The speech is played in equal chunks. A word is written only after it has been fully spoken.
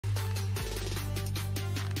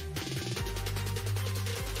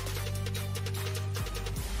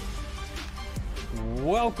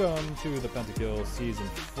welcome to the Pentakill Season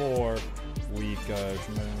 4 week.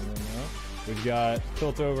 We've got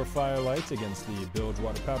Piltover Firelights against the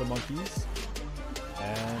Bilgewater Powder Monkeys,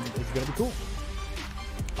 and it's gonna be cool.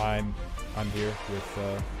 I'm here with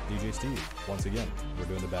DJ Steve once again. We're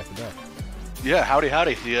doing the back-to-back. Yeah, howdy.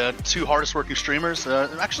 The two hardest working streamers.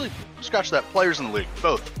 Actually, scratch that. Players in the league,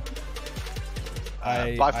 both.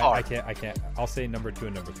 By far. I can't. I'll say number 2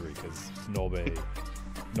 and number 3 because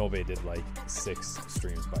Nolbe did like 6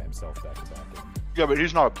 streams by himself back to back. Yeah, but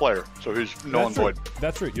he's not a player, so he's null and void.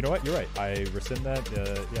 That's true. You know what? You're right. I rescind that.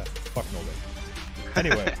 Yeah, fuck Nolbe.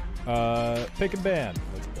 Anyway, pick and ban.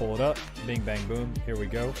 Let's pull it up. Bing, bang, boom. Here we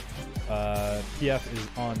go. PF is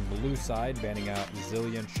on blue side, banning out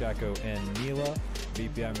Zillion, Shaco, and Neela.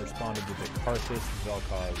 BPM responded with the Karthus,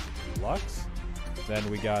 Vel'Koz, Lux. Then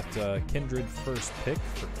we got Kindred first pick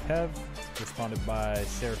for Kev, responded by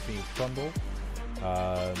Seraphine Trundle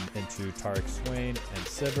into Tariq Swain and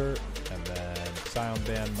Sibber, and then Scion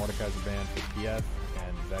ban, Mordekaiser ban for PF,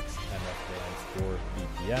 and Vex NF bans for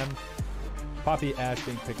BPM. Poppy Ash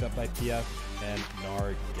being picked up by PF, and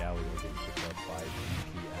Nar Galio being picked up by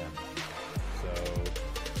BPM. So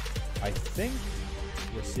I think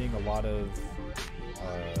we're seeing a lot of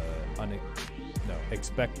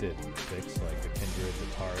expected picks like the Kindred, the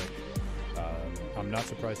Tariq. I'm not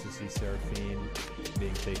surprised to see Seraphine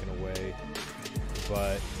being taken away,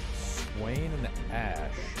 but Swain and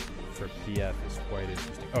Ash for PF is quite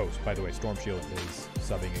interesting. Oh, by the way, Storm Shield is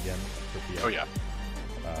subbing again for PF. Oh yeah.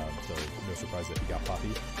 So no surprise that he got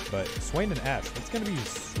Poppy. But Swain and Ash, it's going to be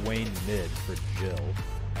Swain mid for Jill.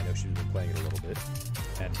 I know she's been playing it a little bit.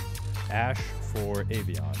 And Ash for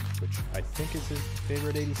Avion, which I think is his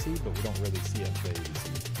favorite ADC, but we don't really see him play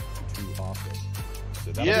ADC too often.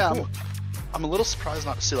 So that'll be cool. I'm a little surprised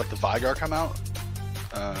not to see like the Vigar come out.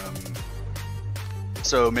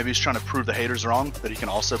 So maybe he's trying to prove the haters wrong that he can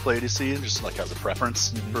also play ADC, just like as a preference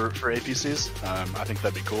for APCs. I think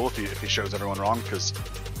that'd be cool if he shows everyone wrong, because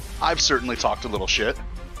I've certainly talked a little shit.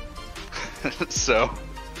 So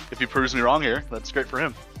if he proves me wrong here, that's great for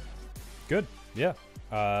him. Good, yeah.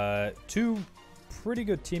 2 pretty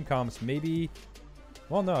good team comps. Maybe,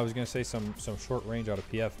 well, no, I was gonna say some short range out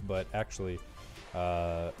of PF, but actually,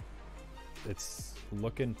 it's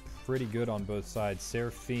looking pretty good on both sides.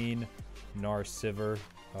 Seraphine, Nar, Sivir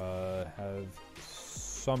have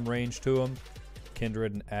some range to them.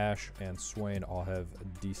 Kindred and Ash and Swain all have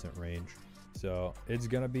a decent range. So it's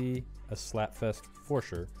going to be a slap fest for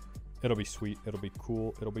sure. It'll be sweet. It'll be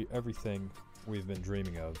cool. It'll be everything we've been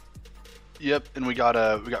dreaming of. Yep, and we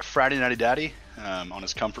got Friday Nighty Daddy on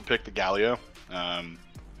his comfort pick, the Galio.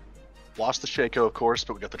 Lost the Shaco, of course,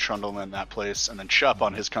 but we got the Trundle in that place. And then Chup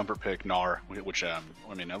on his comfort pick, Gnar, which, I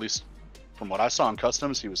mean, at least from what I saw in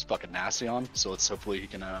customs, he was fucking nasty on. So let's hopefully he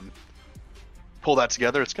can pull that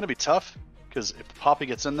together. It's going to be tough because if Poppy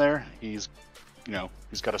gets in there, he's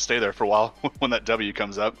got to stay there for a while when that W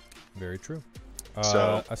comes up. Very true.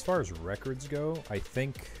 So as far as records go, I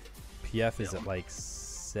think PF is at like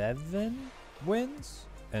 7 wins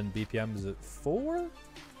and BPM is at 4.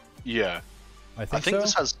 Yeah, I think so.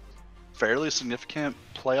 This has fairly significant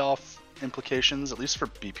playoff implications, at least for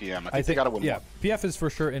BPM. I think they gotta win. Yeah, PF is for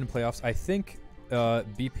sure in playoffs. I think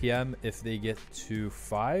BPM, if they get to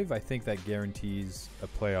 5, I think that guarantees a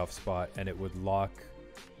playoff spot, and it would lock.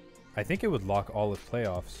 I think it would lock all of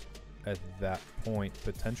playoffs at that point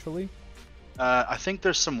potentially. I think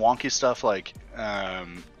there's some wonky stuff like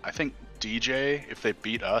I think DJ, if they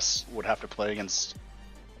beat us, would have to play against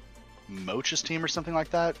Moch's team or something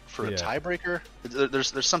like that for a tiebreaker.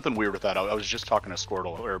 There's something weird with that. I was just talking to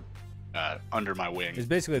Squirtle or under my wing. It's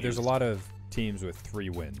basically there's a lot of teams with 3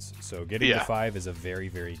 wins, so getting to 5 is a very,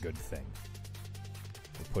 very good thing.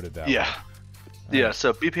 We'll put it that way. Yeah.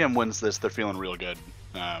 So BPM wins this, they're feeling real good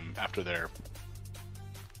after their.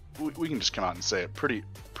 We can just come out and say it, pretty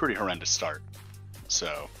horrendous start.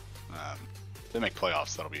 So if they make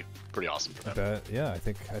playoffs, that'll be pretty awesome for them. Yeah, I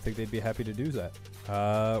think they'd be happy to do that.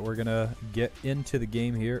 We're gonna get into the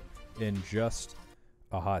game here in just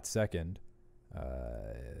a hot second.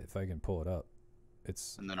 If I can pull it up,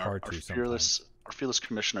 it's and then hard our to fearless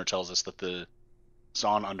commissioner tells us that the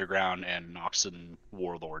Zon Underground and Noxon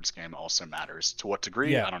Warlords game also matters. To what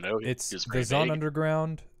degree? Yeah, I don't know. It's the Zon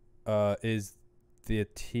Underground is the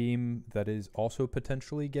team that is also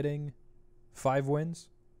potentially getting 5 wins.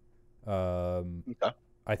 Okay.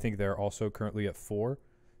 I think they're also currently at 4,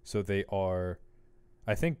 so they are.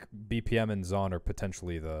 I think BPM and Zon are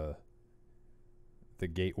potentially the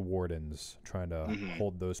gate wardens trying to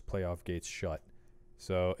hold those playoff gates shut.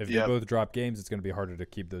 So if they both drop games, it's going to be harder to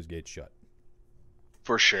keep those gates shut.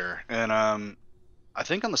 For sure. And I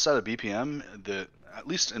think on the side of BPM that at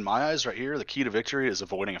least in my eyes right here, the key to victory is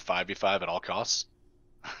avoiding a 5v5 at all costs.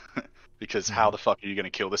 Because how the fuck are you going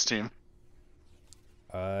to kill this team?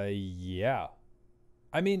 Yeah.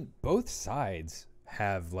 I mean, both sides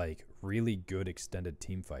have like really good extended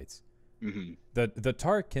team fights. The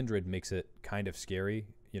Tar Kindred makes it kind of scary,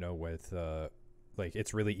 you know, with like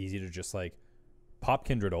it's really easy to just like pop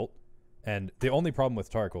Kindred ult, and the only problem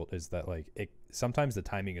with Tar ult is that like it sometimes the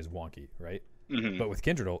timing is wonky, right? But with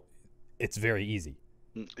Kindred ult, it's very easy.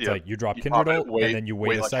 It's like you drop Kindred ult and then you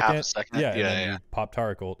wait a, like second. half a second. Yeah, and then you pop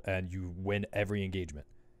Tar ult and you win every engagement.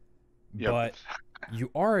 But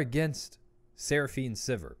you are against Seraphine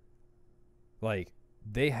Sivir. Like,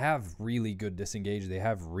 they have really good disengage. They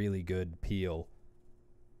have really good peel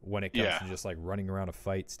when it comes to just like running around a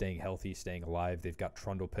fight, staying healthy, staying alive. They've got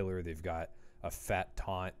Trundle Pillar. They've got a fat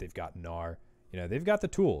taunt. They've got Gnar. You know, they've got the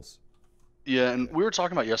tools. Yeah, and we were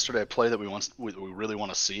talking about yesterday a play that we really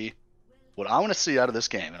want to see. What I want to see out of this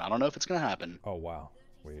game, and I don't know if it's going to happen. Oh, wow.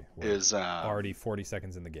 We're is already 40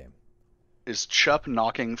 seconds in the game. Is Chup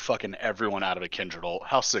knocking fucking everyone out of a Kindred ult?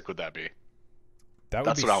 How sick would that be? That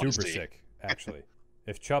would be super sick, actually.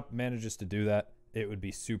 If Chup manages to do that, it would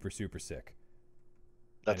be super, super sick.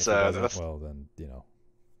 That's well, then, you know.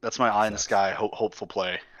 That's my eye in the sky hopeful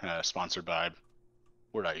play, sponsored by,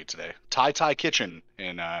 where did I eat today? Thai Kitchen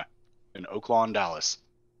in Oaklawn, Dallas.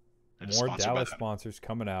 More Dallas sponsors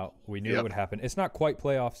coming out. We knew it would happen. It's not quite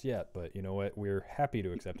playoffs yet, but you know what? We're happy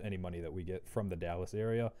to accept any money that we get from the Dallas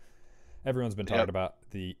area. Everyone's been talking about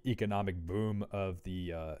the economic boom of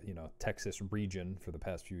the Texas region for the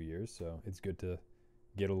past few years, so it's good to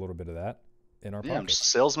get a little bit of that in our pockets. I'm just a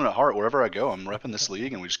salesman at heart. Wherever I go, I'm repping this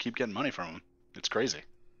league, and we just keep getting money from them. It's crazy.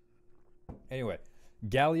 Anyway,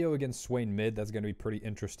 Galio against Swain mid. That's going to be pretty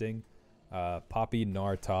interesting. Poppy,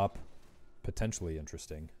 Gnar top, potentially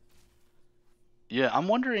interesting. Yeah, I'm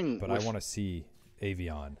wondering. But I want to see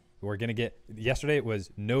Avion. We're going to get. Yesterday it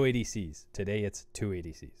was no ADCs. Today it's 2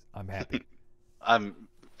 ADCs. I'm happy. I'm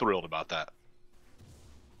thrilled about that.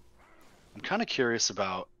 I'm kind of curious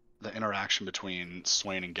about the interaction between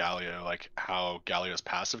Swain and Galio, like how Galio's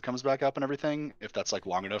passive comes back up and everything. If that's like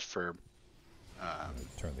long enough for.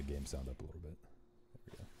 Turn the game sound up a little bit. There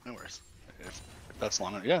we go. No worries. If that's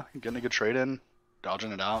long enough, yeah, getting a good trade in,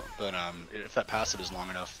 dodging it out. But if that passive is long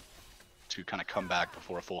enough to kind of come back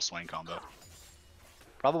before a full Swain combo.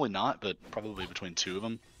 Probably not, but probably between two of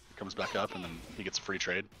them, it comes back up and then he gets a free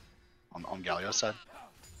trade on Galio's side.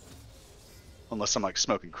 Unless I'm like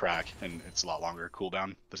smoking crack and it's a lot longer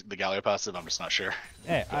cooldown. The Galio passive, I'm just not sure.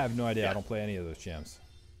 Hey, I have no idea. I don't play any of those champs.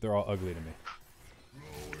 They're all ugly to me.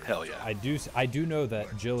 Hell yeah. I do know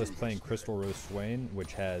that Jill is playing Crystal Rose Swain,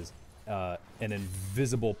 which has an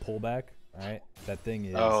invisible pullback. Right, that thing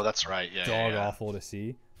is. Oh, that's right. Yeah. Dog awful to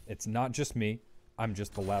see. It's not just me. I'm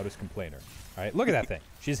just the loudest complainer. All right, look at that thing.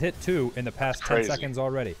 She's hit 2 in the past 10 seconds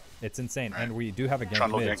already. It's insane. Right. And we do have a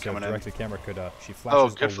gank mid, so directed camera could. She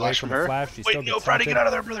flashes away from the flash. She still gets Friday, get out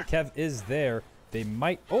of there, brother. Kev is there. They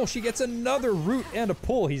might. Oh, she gets another root and a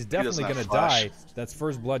pull. He's definitely going to die. That's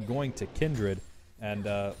first blood going to Kindred. And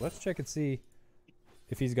let's check and see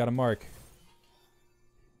if he's got a mark.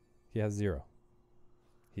 He has 0.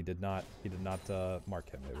 He did not. He did not mark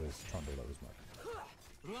him. It was Trundle that was marked.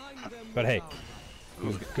 But hey,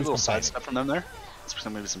 good little sidestep from them there. That's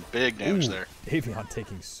maybe some big damage there. Avion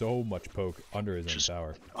taking so much poke under his own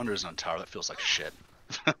tower. Under his own tower, that feels like shit.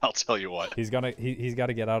 I'll tell you what. He's got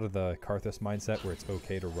to get out of the Karthus mindset where it's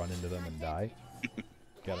okay to run into them and die.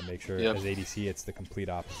 Got to make sure as ADC it's the complete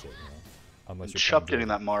opposite. You know? Unless you're Chup getting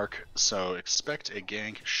that mark, so expect a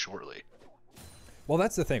gank shortly. Well,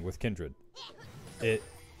 that's the thing with Kindred.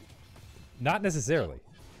 Not necessarily.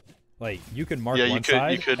 Like, you can mark one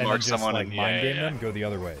side, you could and mark then just, someone like, and mind game them, go the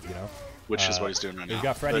other way, you know? Which is what he's doing right now. We've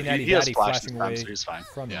got Freddy Natty Daddy flashing away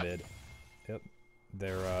from mid. Yep.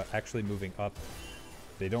 They're actually moving up.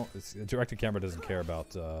 They don't... Directed camera doesn't care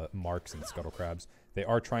about marks and scuttle crabs. They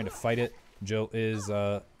are trying to fight it. Jill is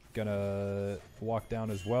gonna walk down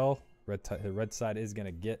as well. The red side is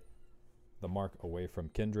gonna get the mark away from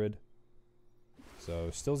Kindred. So,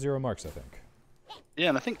 still 0 marks, I think. Yeah,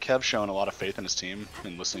 and I think Kev's shown a lot of faith in his team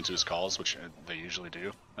and listening to his calls, which they usually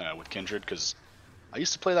do with Kindred, because I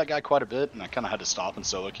used to play that guy quite a bit, and I kind of had to stop and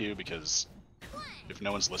solo queue because if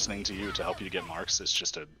no one's listening to you to help you to get marks, it's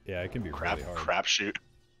just a it can be really hard. Crapshoot.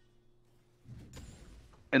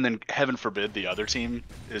 And then, heaven forbid, the other team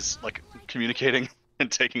is like communicating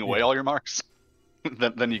and taking away all your marks.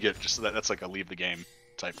 then you get just that's like a leave the game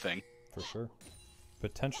type thing. For sure.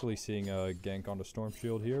 Potentially seeing a gank onto Storm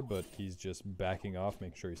Shield here, but he's just backing off,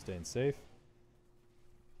 making sure he's staying safe.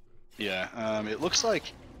 Yeah, it looks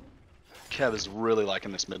like Kev is really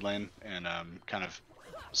liking this mid lane, and kind of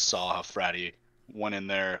saw how Fratty went in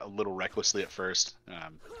there a little recklessly at first.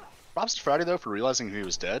 Props to Fratty though for realizing he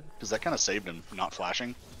was dead, because that kind of saved him not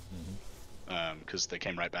flashing. Because they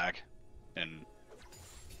came right back, and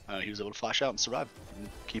he was able to flash out and survive, and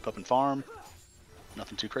keep up and farm.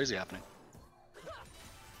 Nothing too crazy happening.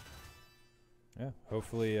 Yeah,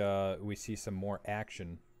 hopefully we see some more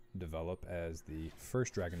action develop as the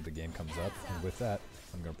first dragon of the game comes up. And with that,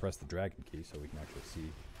 I'm going to press the dragon key so we can actually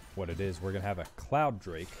see what it is. We're going to have a Cloud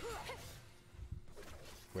Drake,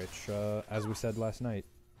 which, as we said last night,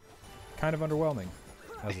 kind of underwhelming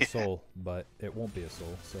as a soul, but it won't be a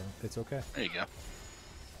soul, so it's okay. There you go.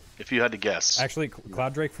 If you had to guess. Actually,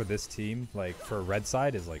 Cloud Drake for this team, like for red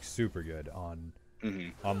side, is like super good on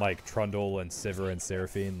like Trundle and Sivir and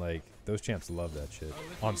Seraphine. Like those champs love that shit.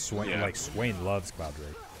 On Swain, like Swain loves Cloud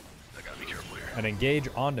Drake. I gotta be careful here. And engage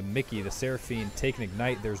onto Mickey, the Seraphine, take an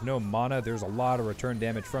ignite. There's no mana. There's a lot of return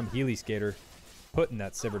damage from Healy Skater, putting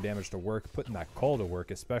that Sivir damage to work, putting that Call to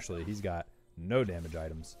work, especially. He's got no damage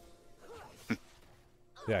items.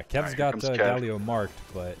 Yeah, Kev's got Galio marked,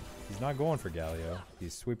 but he's not going for Galio.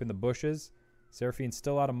 He's sweeping the bushes. Seraphine's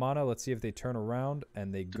still out of mana. Let's see if they turn around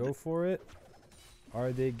and they go for it.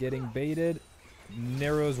 Are they getting baited?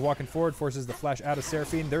 Nero's walking forward, forces the flash out of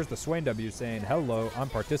Seraphine. There's the Swain W saying, hello, I'm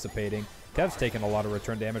participating. Kev's taking a lot of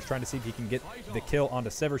return damage, trying to see if he can get the kill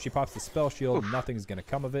onto Sivir. She pops the spell shield. Nothing's going to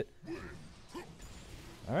come of it.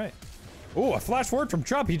 All right. Oh, a flash forward from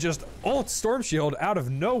Chop. He just ults Storm Shield out of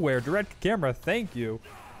nowhere. Direct camera, thank you.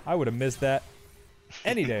 I would have missed that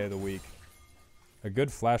any day of the week. A good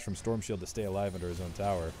flash from Storm Shield to stay alive under his own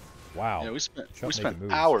tower. Wow. Yeah, we spent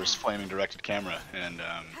hours flaming directed camera, and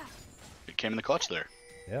it came in the clutch there.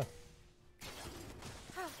 Yeah.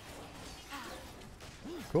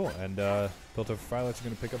 Cool, and Piltover Firelights are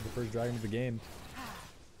going to pick up the first dragon of the game.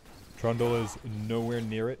 Trundle is nowhere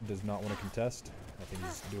near it, does not want to contest. I think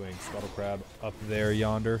he's doing Scuttle Crab up there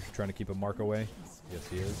yonder, trying to keep a mark away. Yes,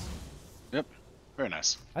 he is. Yep, very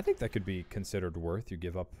nice. I think that could be considered worth. You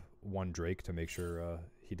give up one Drake to make sure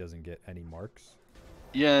he doesn't get any marks.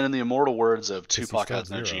 Yeah, and in the immortal words of Tupac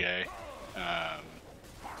has no GA,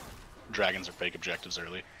 dragons are fake objectives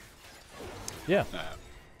early. Yeah.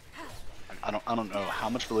 I don't know how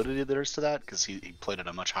much validity there is to that, because he played at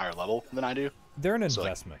a much higher level than I do. They're an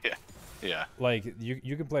investment. Like, yeah. Like,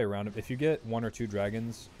 you can play around it. If you get 1 or 2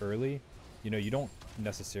 dragons early, you know, you don't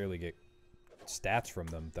necessarily get stats from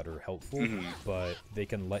them that are helpful, but they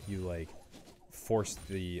can let you, like, force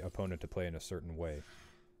the opponent to play in a certain way.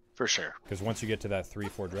 For sure. Because once you get to that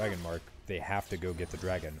 3-4 dragon mark, they have to go get the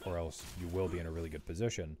dragon, or else you will be in a really good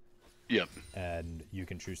position. Yep. And you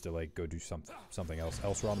can choose to, like, go do something else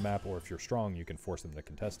elsewhere on the map, or if you're strong, you can force them to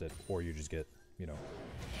contest it, or you just get, you know,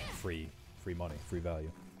 free money, free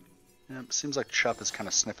value. Yeah, it seems like Chup is kind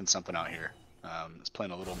of sniffing something out here. He's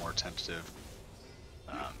playing a little more tentative,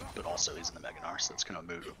 but also he's in the Meganar, so it's going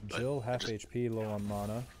to move. Jill, half HP, low on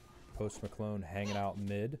mana. Post McClone hanging out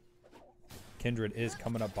mid. Kindred is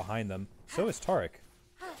coming up behind them. So is Tariq.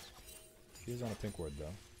 She's on a pink ward,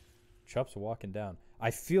 though. Chup's walking down.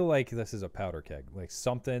 I feel like this is a powder keg. Like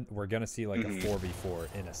something, we're going to see like a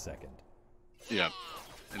 4v4 in a second. Yeah.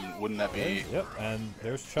 And wouldn't that be... Yep, and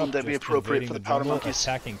there's Chup. Wouldn't that be appropriate for the powder monkeys?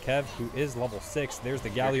 Attacking Kev, who is level 6. There's the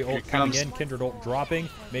Galio ult coming in. Kindred ult dropping,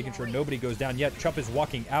 making sure nobody goes down yet. Chup is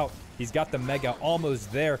walking out. He's got the Mega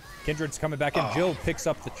almost there. Kindred's coming back in. Jill picks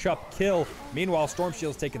up the Chup kill. Meanwhile, Storm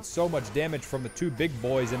Shield's taking so much damage from the 2 big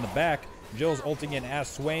boys in the back. Jill's ulting in as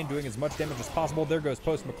Swain, doing as much damage as possible. There goes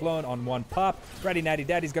Post McClone on 1 pop. Ready Natty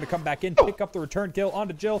Daddy's going to come back in, pick up the return kill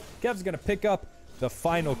onto Jill. Kev's going to pick up the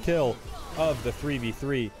final kill of the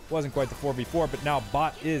 3v3. Wasn't quite the 4v4, but now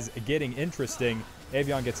bot is getting interesting.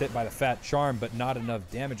 Avion gets hit by the Fat Charm, but not enough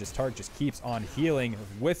damage. His target just keeps on healing.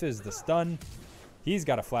 Whiffs the stun. He's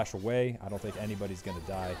got to flash away. I don't think anybody's going to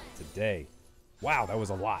die today. Wow, that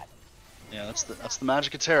was a lot. Yeah, that's the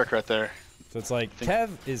magic of Tariq right there. So it's like Kev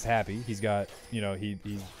is happy. He's got, you know, he's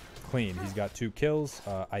clean. He's got 2 kills.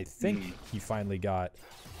 I think he finally got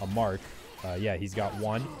a mark. Yeah, he's got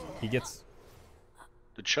 1. He gets...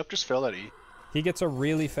 Did Chup just fail that E? He gets a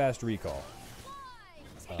really fast recall.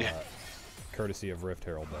 Courtesy of Rift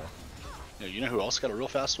Herald, though. Yeah, you know who else got a real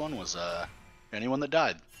fast one? Was anyone that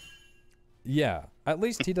died. Yeah, at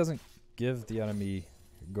least he doesn't give the enemy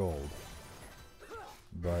gold.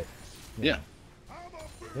 But, yeah.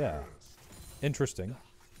 Yeah. Interesting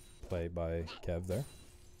play by Kev there.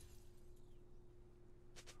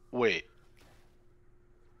 Wait.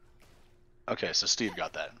 Okay, so Steve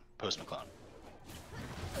got that. Post McClone.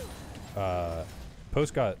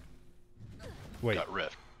 Post got... Wait. Got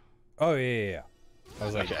Rift. Oh, yeah. I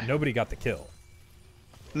was like, Okay. nobody got the kill.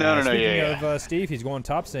 No, Speaking of Steve, he's going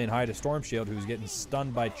top saying hi to Storm Shield, who's getting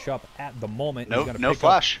stunned by Chup at the moment. No, he's gonna no pick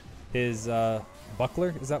flash. Up his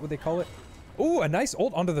buckler, is that what they call it? Ooh, a nice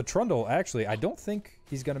ult onto the Trundle, actually. I don't think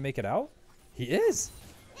he's going to make it out. He is.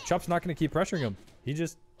 Chup's not going to keep pressuring him. He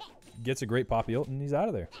just gets a great poppy ult, and he's out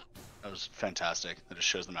of there. That was fantastic. That just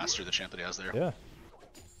shows the mastery of the champ that he has there. Yeah.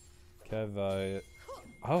 Kev,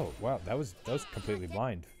 oh, wow, that was completely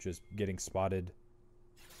blind. Just getting spotted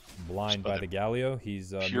blind by the Galio.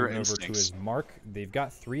 He's moving over to his mark. They've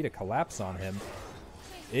got 3 to collapse on him.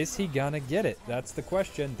 Is he gonna get it? That's the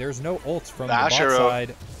question. There's no ults from the bot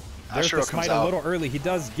side. There's the smite a little early. He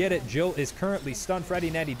does get it. Jill is currently stunned. Freddy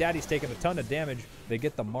Natty Daddy's taking a ton of damage. They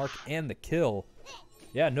get the mark and the kill.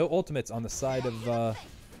 Yeah, no ultimates on the side of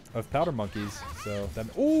Powder Monkeys. So that,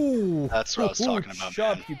 ooh, that's what I was talking about.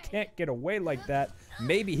 Chubb, you can't get away like that.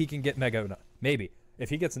 Maybe he can get Mega. Maybe if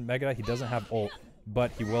he gets in Mega, he doesn't have ult,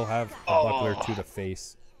 but he will have a buckler to the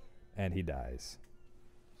face, and he dies.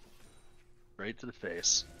 Right to the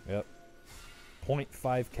face. Yep.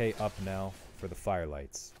 0.5k up now for the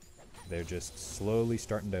Firelights. They're just slowly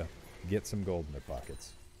starting to get some gold in their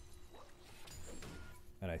pockets.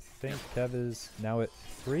 And I think Kev is now at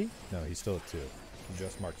 3? No, he's still at 2. He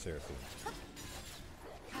just marked Seraphine.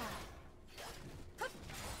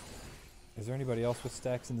 Is there anybody else with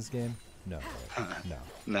stacks in this game? No. No.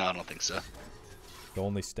 No, I don't think so. The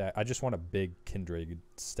only stack... I just want a big Kindred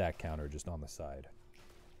stack counter just on the side.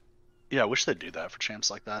 Yeah, I wish they'd do that for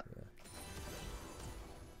champs like that. Yeah.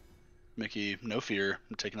 Mickey, no fear.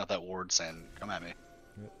 I'm taking out that ward saying, come at me.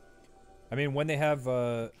 Yep. I mean, when they have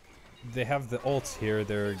the ults here,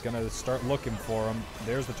 they're going to start looking for him.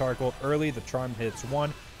 There's the Tark ult early. The charm hits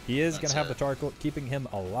 1. He is going to have the Tark ult, keeping him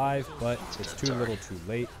alive, but it's too little too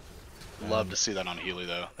late. Love to see that on Healy,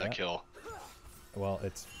 though, that kill. Well,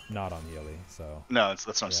 it's not on Healy, so... No, that's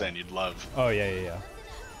what I'm saying. You'd love. Oh, yeah.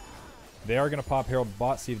 They are going to pop Herald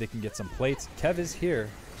Bot, see if they can get some plates. Kev is here.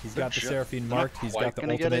 He's got the Seraphine marked. He's got the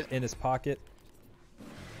ultimate in his pocket.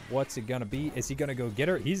 What's it going to be? Is he going to go get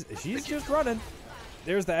her? She's just running.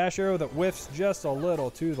 There's the Ash Arrow that whiffs just a little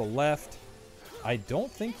to the left. I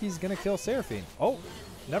don't think he's going to kill Seraphine. Oh,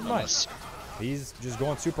 never mind. He's just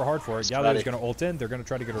going super hard for it. Galio's going to ult in. They're going to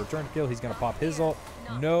try to get a return kill. He's going to pop his ult.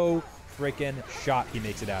 No freaking shot. He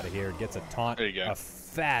makes it out of here. Gets a taunt. There you go. A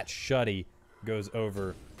fat shutty goes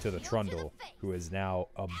over to the Trundle, who is now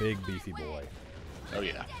a big beefy boy. Oh,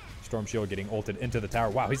 yeah. Storm Shield getting ulted into the tower.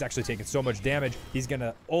 Wow, he's actually taking so much damage. He's going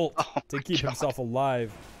to ult to keep himself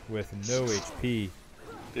alive with no HP.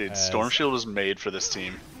 Dude, Storm Shield was made for this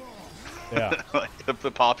team. Yeah. Like,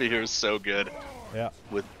 the Poppy here is so good. Yeah.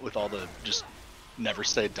 With all the just never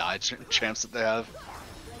stay die champs that they have.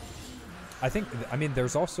 I mean,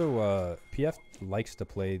 there's also PF likes to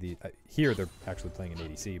play the here they're actually playing an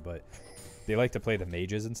ADC, but they like to play the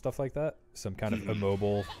mages and stuff like that. Some kind of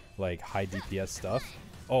immobile, like high DPS stuff.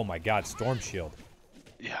 Oh my God, Storm Shield.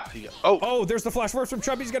 Yeah. Oh, there's the flash force from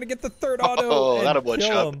Chubb. He's gonna get the third auto. Oh, that'll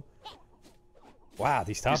kill him. Wow,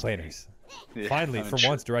 these top laners. Yeah, Finally, for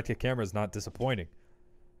once, direct hit camera is not disappointing.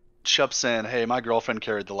 Chubb saying, "Hey, my girlfriend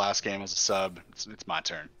carried the last game as a sub. It's my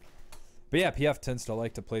turn." But yeah, PF tends to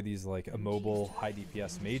like to play these like immobile, high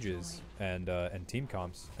DPS mages and team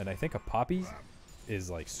comps, and I think a Poppy is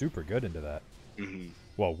like super good into that.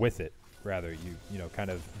 Well, with it, rather, you know,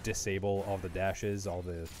 kind of disable all the dashes, all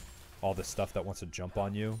the stuff that wants to jump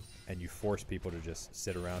on you, and you force people to just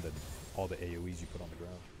sit around and all the AoEs you put on the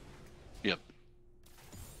ground. Yep.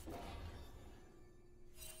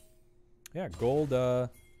 Yeah, gold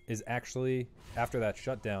is actually, after that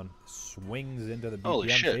shutdown, swings into the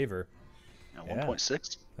BPM favor. Yeah,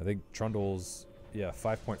 1.6. I think Trundle's,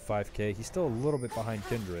 5.5k. He's still a little bit behind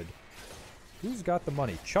Kindred. Who's got the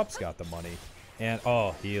money? Chup's got the money. And,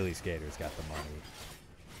 Healy Skater's got the money.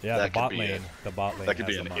 Yeah, the bot lane that could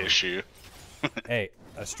be an issue. Hey,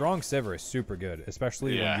 a strong Sivir is super good,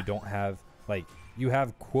 especially when you don't have, like, you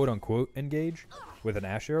have quote-unquote engage with an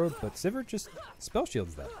Ash Arrow, but Sivir just spell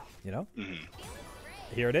shields that, you know?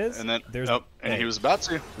 Here it is. And then, there's he was about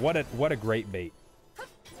to. What a great bait.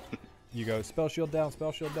 You go spell shield down,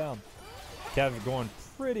 spell shield down. Kev going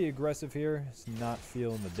pretty aggressive here. He's not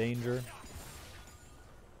feeling the danger.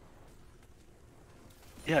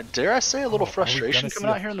 Yeah, dare I say a little frustration coming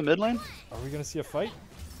out here in the mid lane? Are we going to see a fight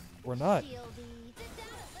or not?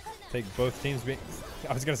 Take both teams being...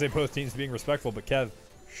 I was going to say both teams being respectful, but Kev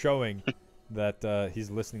showing that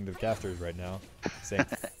he's listening to the casters right now, saying,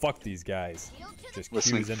 fuck these guys. Just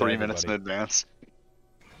listening 3 minutes in advance.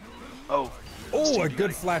 Oh, a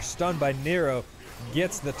good flash stun by Nero.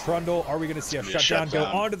 Gets the Trundle. Are we going to see a shutdown go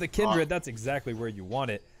onto the Kindred? That's exactly where you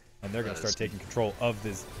want it. and they're going to start taking control of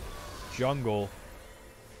this jungle.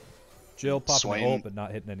 Jill popping the ult, but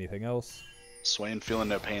not hitting anything else. Swain feeling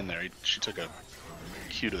no pain there. She took a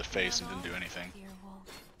Q to the face and didn't do anything.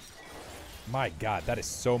 My god, that is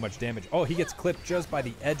so much damage. Oh, he gets clipped just by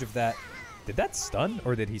the edge of that. Did that stun,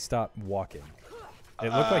 or did he stop walking?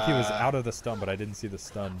 It looked like he was out of the stun, but I didn't see the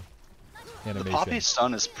stun animation. The Poppy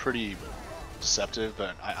stun is pretty deceptive,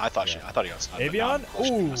 but I thought he got stunned. Avian?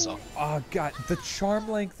 Ooh! Oh god, the charm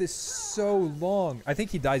length is so long. I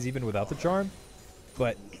think he dies even without the charm,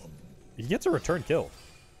 but he gets a return kill.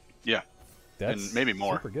 Yeah. That's and maybe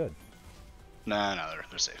more. Super good. Nah,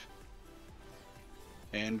 they're safe.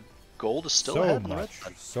 And gold is still so ahead.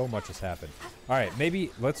 So much has happened. All right,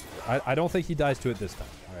 maybe let's. I don't think he dies to it this time.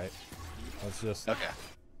 All right, let's just. Okay.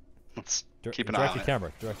 Let's keep an eye on it.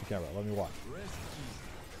 Direct the camera. Let me watch.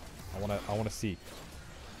 I wanna see.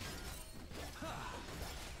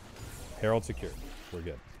 Herald secured. We're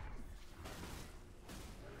good.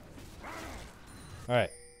 All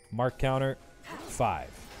right, mark counter 5.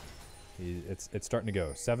 It's starting to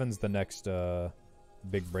go. 7's the next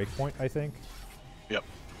big break point, I think. Yep.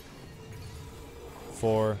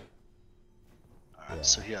 4. Alright, yeah.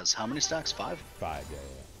 So he has how many stacks? 5? 5, yeah.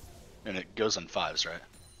 And it goes on 5s, right?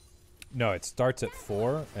 No, it starts at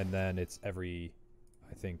 4, and then it's every,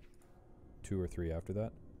 I think, 2 or 3 after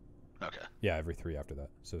that. Okay. Yeah, every 3 after that.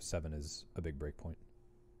 So 7 is a big break point.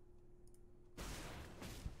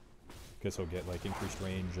 Guess he'll get like increased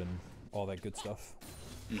range and all that good stuff.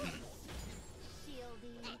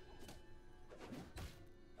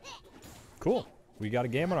 Cool. We got a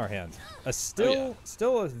game on our hands. Still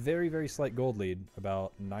a very, very slight gold lead.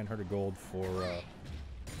 About 900 gold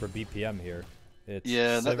for BPM here. It's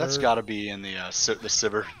that's got to be in the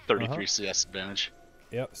Sivir 33 CS advantage.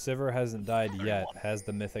 Yep, Sivir hasn't died yet. Has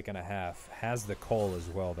the mythic and a half. Has the coal as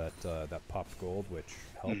well that popped gold, which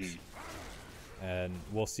helps. And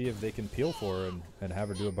we'll see if they can peel for her and have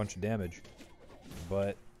her do a bunch of damage.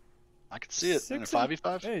 But I can see it in a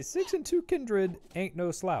 5v5. Hey, 6 and 2 Kindred ain't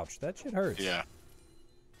no slouch. That shit hurts. Yeah.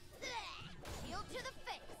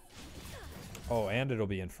 Oh, and it'll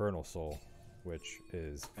be Infernal Soul, which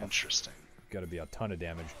is interesting. Got to be a ton of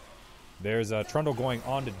damage. There's a Trundle going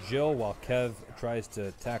on to Jill while Kev tries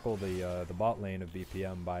to tackle the bot lane of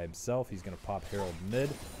BPM by himself. He's going to pop Herald mid.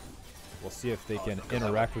 We'll see if they can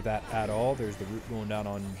interact with that at all. There's the root going down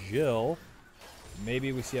on Jill.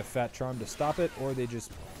 Maybe we see a fat charm to stop it, or they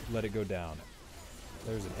just let it go down.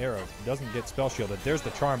 There's an arrow. Doesn't get spell shielded. There's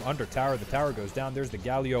the charm under tower. The tower goes down. There's the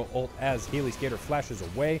Galio ult as Healy Skater flashes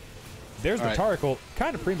away. There's the Taric ult,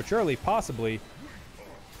 kind of prematurely, possibly.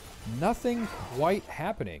 Nothing quite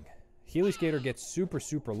happening. Healy Skater gets super,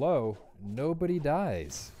 super low. Nobody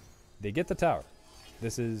dies. They get the tower.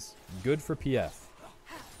 This is good for PF.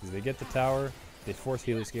 Because they get the tower, they force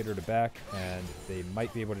Healy Skater to back, and they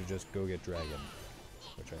might be able to just go get Dragon,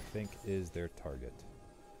 which I think is their target.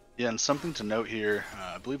 Yeah, and something to note here,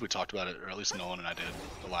 I believe we talked about it, or at least Nolan and I did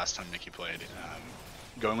the last time Nikki played,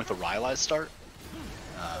 going with the Firelights start.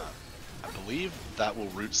 I believe that will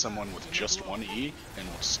root someone with just 1 E and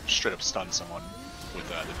will straight up stun someone with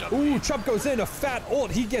the W. Ooh, Chubb goes in, a fat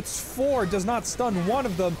ult. He gets 4, does not stun one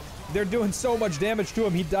of them. They're doing so much damage to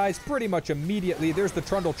him, he dies pretty much immediately. There's the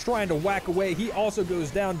Trundle trying to whack away. He also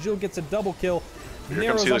goes down. Jill gets a double kill.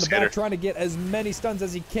 Nero's on the back trying to get as many stuns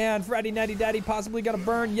as he can. Freddy Natty Daddy possibly gonna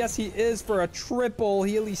burn. Yes, he is for a triple.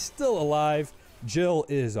 Healy's still alive. Jill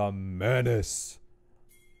is a menace.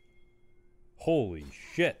 Holy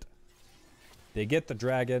shit. They get the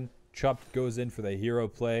dragon. Chup goes in for the hero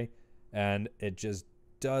play, and it just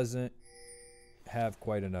doesn't have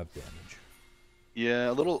quite enough damage. Yeah,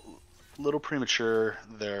 a little premature.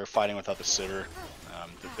 They're fighting without the Sivir.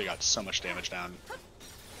 They got so much damage down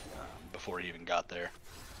before he even got there.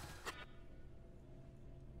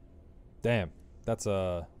 Damn, that's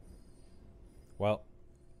a... Well,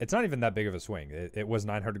 it's not even that big of a swing. It was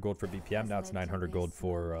 900 gold for BPM, now it's 900 gold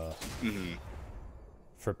for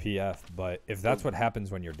PF. But if that's what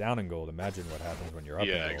happens when you're down in gold, imagine what happens when you're up in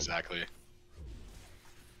gold. Yeah, exactly.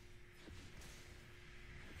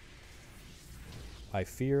 I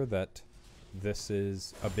fear that this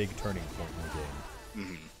is a big turning point in the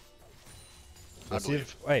game.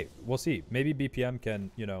 We'll see. Maybe BPM can,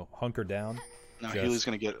 hunker down. No, Healy's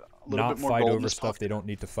going to get a little bit more fight gold over stuff they don't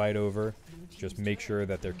need to fight over. Just make sure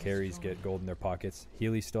that their carries get gold in their pockets.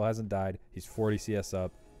 Healy still hasn't died. He's 40 CS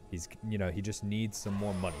up. He's, he just needs some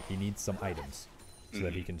more money. He needs some items so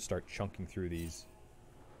that he can start chunking through these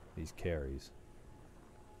carries.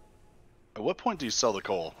 At what point do you sell the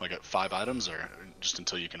coal? Like at 5 items, or just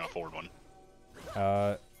until you can afford one?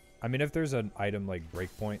 I mean, if there's an item like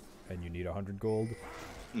Breakpoint and you need 100 gold,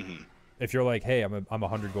 Mm-hmm. If you're like, hey, I'm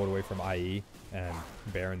 100 gold away from IE, and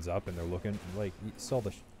Baron's up, and they're looking, like, sell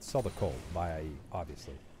the coal, buy IE,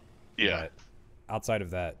 obviously. Yeah. But outside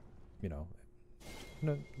of that, you know,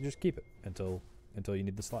 no, just keep it until you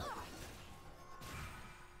need the slot.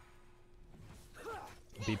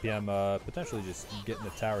 BPM potentially just getting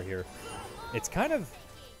the tower here. It's kind of,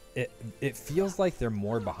 it feels like they're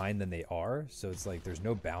more behind than they are, so it's like there's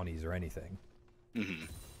no bounties or anything. Mm-hmm.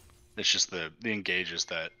 It's just the engages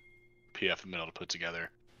that PF have been able to put together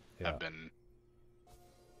have been,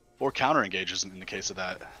 or counter engages in the case of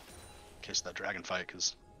that dragon fight,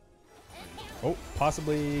 because. Oh,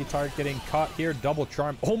 possibly Tark getting caught here. Double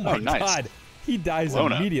charm. Oh my god. He dies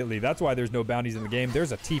immediately. That's why there's no bounties in the game.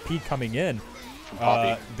 There's a TP coming in.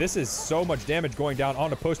 This is so much damage going down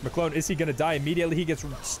onto Post McClone. Is he going to die immediately? He gets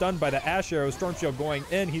stunned by the Ash Arrow. Storm Shield going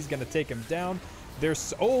in. He's going to take him down.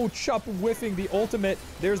 There's, oh, Chup whiffing the ultimate.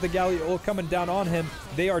 There's the Galio coming down on him.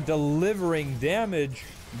 They are delivering damage.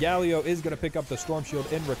 Galio is going to pick up the Storm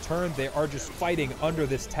Shield in return. They are just fighting under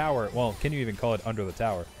this tower. Well, can you even call it under the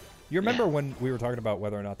tower? You remember when we were talking about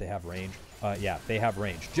whether or not they have range? Yeah, they have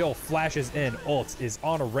range. Jill flashes in, ults, is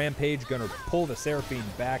on a rampage, gonna pull the Seraphine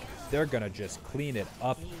back. They're gonna just clean it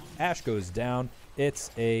up. Ash goes down. It's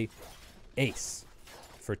a ace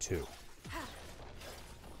for 2.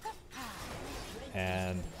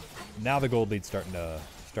 And now the gold lead's starting to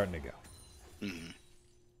go.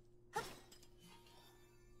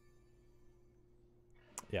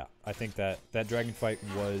 Yeah, I think that dragon fight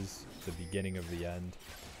was the beginning of the end.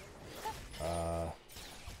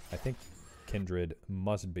 I think Kindred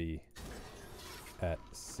must be at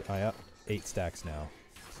 8 stacks now,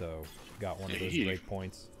 so got one of those break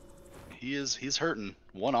points. He's hurting.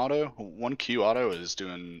 One Q auto is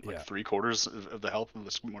doing like 3/4 of the health of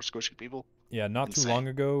the more squishy people. Yeah, not too long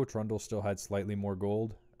ago, Trundle still had slightly more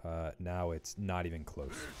gold. Now it's not even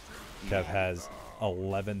close. Kev has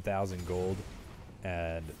 11,000 gold,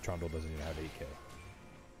 and Trundle doesn't even have 8k.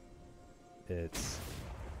 It's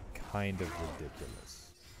kind of ridiculous.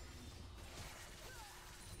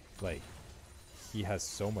 Like, he has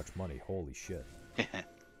so much money. Holy shit.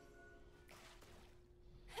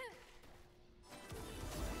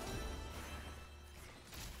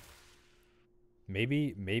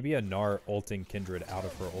 Maybe a Gnar ulting Kindred out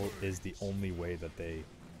of her ult is the only way that they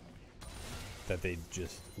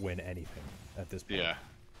just win anything at this point. Yeah.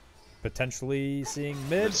 Potentially seeing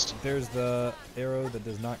mid. There's the arrow that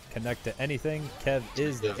does not connect to anything. Kev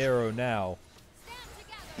is the arrow now.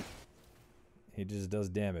 He just does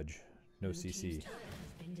damage. No CC.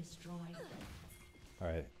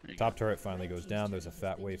 Alright. Top turret finally goes down. There's a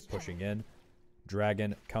fat wave pushing in.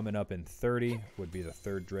 Dragon coming up in 30. Would be the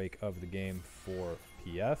 3rd Drake of the game for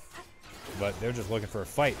PF. But they're just looking for a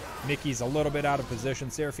fight. Mickey's a little bit out of position.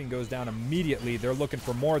 Seraphine goes down immediately. They're looking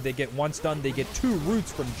for more. They get 1 stun. They get 2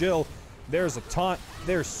 roots from Jill. There's a taunt.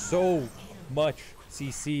 There's so much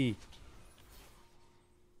CC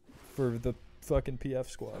for the fucking PF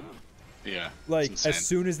squad. Yeah. Like, as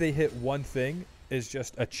soon as they hit one thing, it's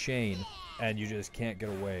just a chain, and you just can't get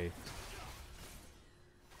away.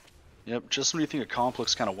 Yep, just when you think a comp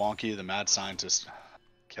looks kind of wonky, the mad scientist,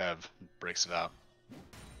 Kev, breaks it out.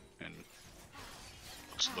 And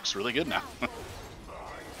looks really good now.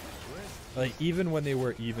 Like, even when they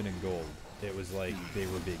were even in gold, it was like they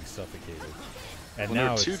were being suffocated. And when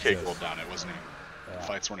now they were 2k gold down, it wasn't even, the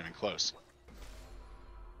fights weren't even close.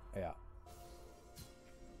 Yeah.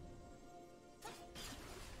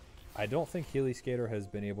 I don't think Healy Skater has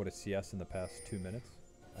been able to CS in the past 2 minutes.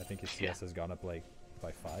 I think his CS has gone up like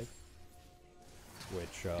by 5.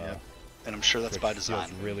 Which, and I'm sure that's by design.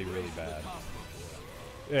 Feels really, really bad.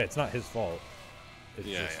 Yeah, it's not his fault. It's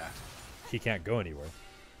just, he can't go anywhere.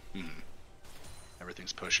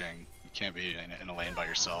 Everything's pushing. You can't be in a lane by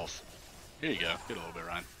yourself. Here you go. Get a little bit,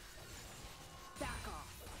 Ryan.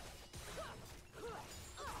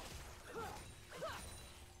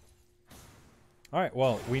 All right.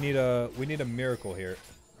 Well, we need a miracle here.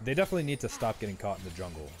 They definitely need to stop getting caught in the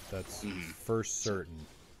jungle. That's for certain.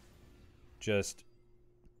 Just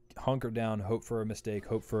hunker down, hope for a mistake,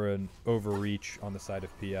 hope for an overreach on the side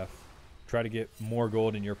of PF. Try to get more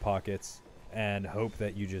gold in your pockets, and hope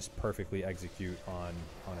that you just perfectly execute on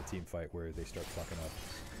a team fight where they start fucking up.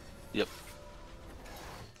 Yep.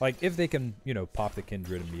 Like, if they can, you know, pop the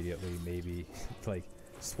Kindred immediately, maybe. Like,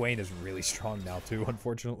 Swain is really strong now, too,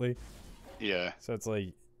 unfortunately. Yeah. So it's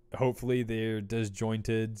like, hopefully they're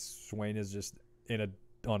disjointed. Swain is just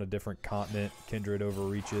on a different continent. Kindred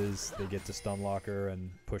overreaches. They get to stun lock her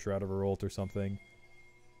and push her out of her ult or something.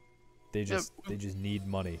 They just need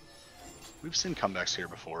money. We've seen comebacks here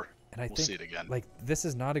before. And I we'll think, see it again. like, this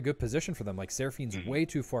is not a good position for them. Like, Seraphine's way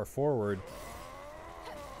too far forward.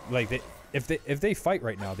 Like, if they fight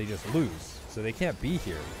right now, they just lose. So they can't be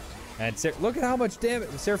here. And look at how much damage.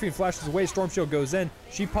 Seraphine flashes away. Storm Shield goes in.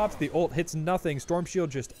 She pops the ult, hits nothing. Storm Shield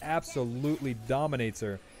just absolutely dominates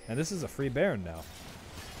her. And this is a free Baron now.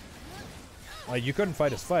 Like, you couldn't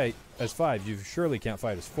fight as 5. You surely can't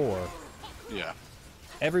fight as 4. Yeah.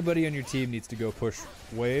 Everybody on your team needs to go push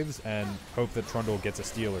waves and hope that Trundle gets a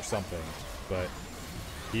steal or something. But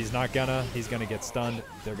he's not gonna. He's gonna get stunned.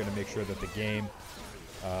 They're gonna make sure that the game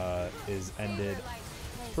is ended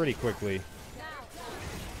pretty quickly.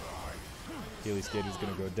 Healy Skater's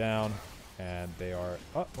gonna go down, and they are.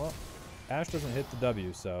 Oh well, Ash doesn't hit the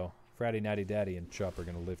W, so Fratty Natty Daddy and Chup are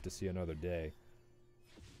gonna live to see another day.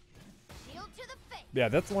 Yeah,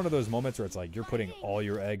 that's one of those moments where it's like you're putting all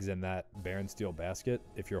your eggs in that Baron Steel basket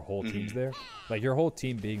if your whole team's there. Like, your whole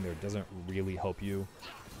team being there doesn't really help you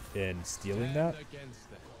in stealing that.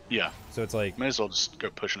 Yeah. So it's like... May as well just go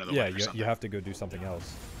push another yeah, way or something. you have to go do something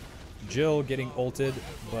else. Jill getting ulted,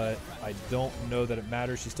 but I don't know that it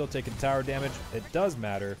matters. She's still taking tower damage. It does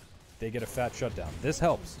matter. They get a fat shutdown. This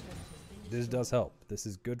helps. This does help. This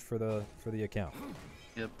is good for the account.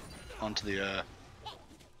 Yep. Onto the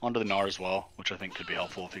Gnar as well, which I think could be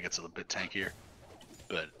helpful if he gets a bit tankier.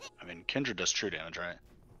 But, I mean, Kindred does true damage, right?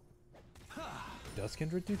 Does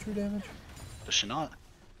Kindred do true damage? Does she not?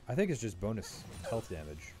 I think it's just bonus health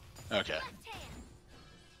damage. Okay.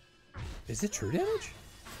 Is it true damage?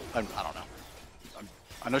 I don't know.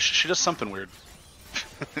 I know she does something weird.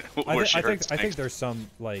 I think there's some,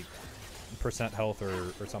 like, percent health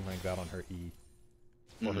or something like that on her E.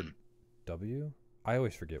 Or her W? I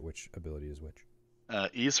always forget which ability is which.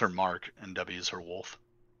 E is her mark, and W is her wolf.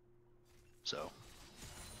 So,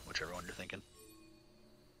 whichever one you're thinking.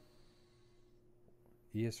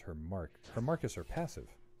 E is her mark. Her mark is her passive.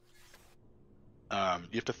 You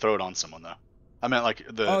have to throw it on someone though. I meant like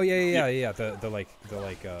the. Oh yeah. The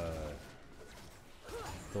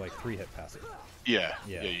 3-hit passive. Yeah.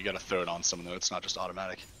 You gotta throw it on someone though. It's not just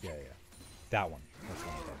automatic. Yeah. That one. That's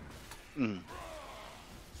what I'm talking about.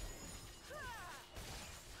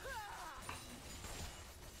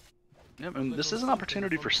 Yep, and this is an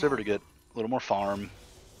opportunity for Sivir to get a little more farm.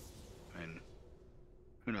 I mean,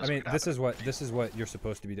 who knows? I mean, this is what you're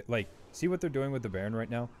supposed to be like. See what they're doing with the Baron right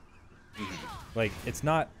now. Like, it's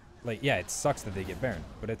not like, yeah, it sucks that they get Baron,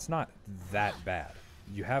 but it's not that bad.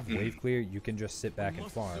 You have wave clear. You can just sit back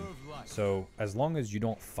and farm. So as long as you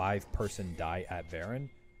don't 5-person die at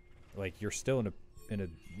Baron, like, you're still in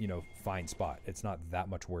a fine spot. It's not that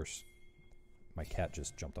much worse. My cat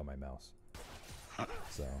just jumped on my mouse.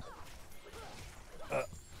 So.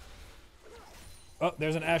 Oh,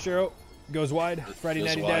 there's an Ash arrow. Goes wide. Freddy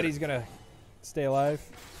Natty Daddy's gonna stay alive.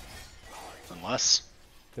 Unless.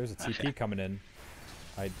 There's a TP coming in.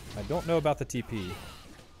 I don't know about the TP.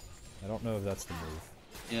 I don't know if that's the move.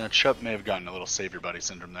 Yeah, Chup may have gotten a little save your buddy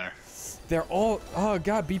syndrome there. They're all... Oh,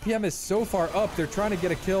 God. BPM is so far up. They're trying to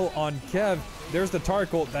get a kill on Kev. There's the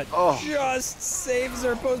Tark ult that just saves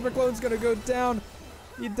her. Post McClone's going to go down.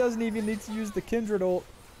 He doesn't even need to use the Kindred ult.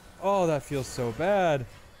 Oh, that feels so bad.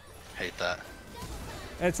 Hate that.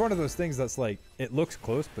 And it's one of those things that's like, it looks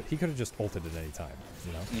close, but he could have just ulted at any time,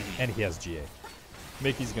 you know? And he has GA.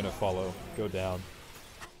 Mickey's going to follow, go down.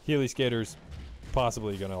 Healy Skater's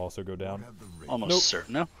possibly going to also go down. Almost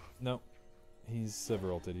certain, no? No. He's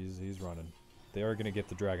Sivir ulted. He's running. They are going to get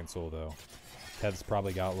the Dragon Soul, though. Kev's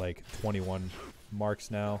probably got like 21 marks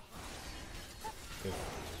now.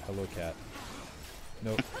 Hello, cat.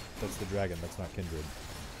 Nope. That's the dragon. That's not Kindred.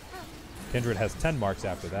 Kindred has 10 marks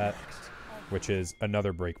after that, which is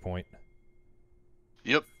another break point.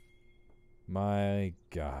 Yep. My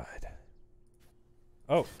God.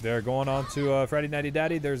 Oh, they're going on to Freddy Natty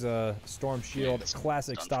Daddy. There's a Storm Shield.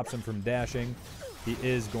 Classic stops him from dashing. He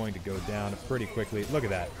is going to go down pretty quickly. Look at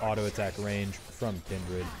that. Auto attack range from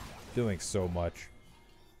Kindred. Doing so much.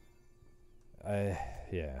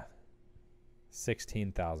 Yeah.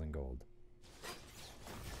 16,000 gold.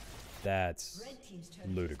 That's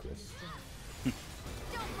ludicrous.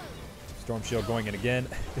 Storm Shield going in again.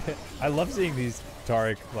 I love seeing these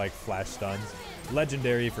Taric like flash stuns.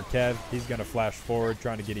 Legendary for Kev. He's going to flash forward,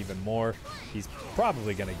 trying to get even more. He's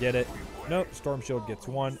probably going to get it. Nope, Storm Shield gets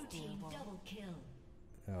one.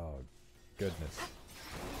 Oh, goodness.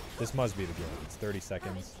 This must be the game. It's 30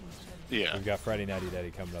 seconds. Yeah. We've got Friday Natty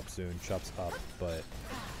Daddy coming up soon. Chup's up, but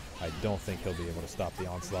I don't think he'll be able to stop the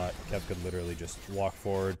onslaught. Kev could literally just walk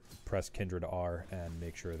forward, press Kindred R, and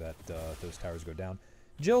make sure that those towers go down.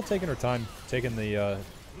 Jill taking her time, taking the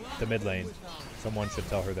mid lane. Someone should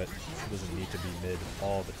tell her that she doesn't need to be mid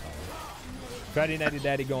all the time. Friday Nighty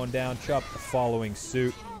Daddy going down. Chup following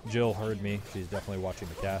suit. Jill heard me. She's definitely watching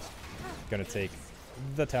the cast. Gonna take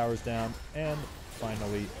the towers down. And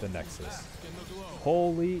finally, the Nexus.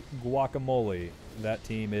 Holy guacamole. That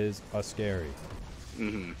team is a scary.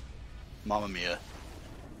 Mm-hmm. Mamma mia.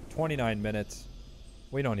 29 minutes.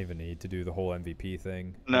 We don't even need to do the whole MVP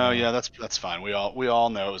thing. No, yeah, that's fine. We all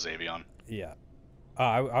know it was Avion. Yeah.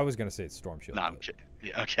 I was gonna say it's Storm Shield. No, I'm kidding.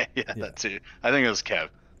 Yeah, okay, yeah, that too. I think it was Kev.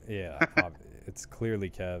 Yeah, it's clearly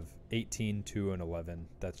Kev. 18, 2, and 11.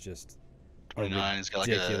 That's just 29. He's got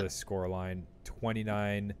ridiculous score line.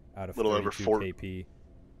 29 out of little 32 over 4, KP.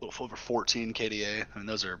 A little over 14 KDA. I mean,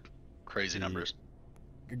 those are crazy numbers.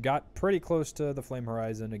 Got pretty close to the Flame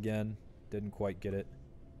Horizon again. Didn't quite get it.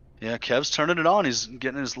 Yeah, Kev's turning it on. He's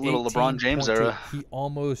getting his little LeBron James era. He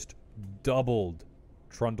almost doubled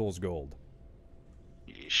Trundle's gold.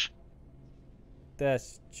 Yeesh.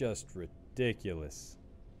 That's just ridiculous.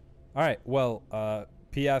 All right, well,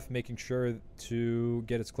 PF making sure to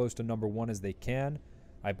get as close to number 1 as they can.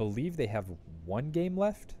 I believe they have 1 game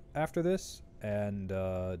left after this, and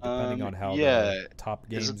depending on how the top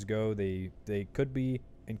games go, they could be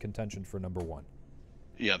in contention for number 1.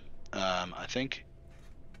 Yep. I think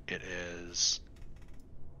it is.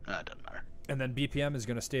 It doesn't matter. And then BPM is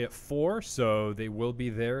going to stay at 4, so they will be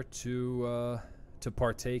there to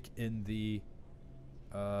partake in the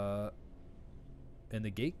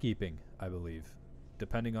gatekeeping, I believe,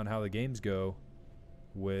 depending on how the games go.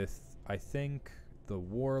 With I think the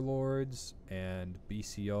Warlords and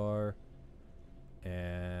BCR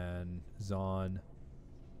and Zon.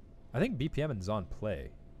 I think BPM and Zon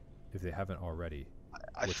play if they haven't already.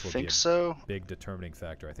 I which will think be a so. Big determining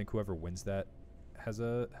factor. I think whoever wins that has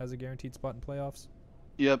a guaranteed spot in playoffs.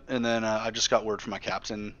 Yep, and then I just got word from my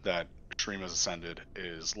captain that Shrima's Ascended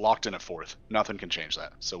is locked in at 4th. Nothing can change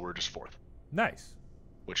that, so we're just 4th. Nice.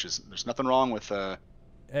 Which is, there's nothing wrong with.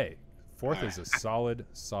 Hey, 4th is a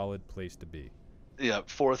solid place to be. Yeah,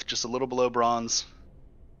 4th, just a little below bronze.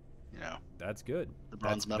 You know. That's good. The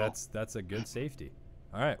bronze medal. That's a good safety.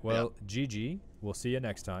 All right, well, GG. We'll see you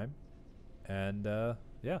next time. And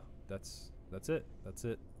yeah, that's it. That's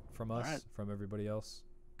it from us, from everybody else.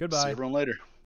 Goodbye. See everyone later.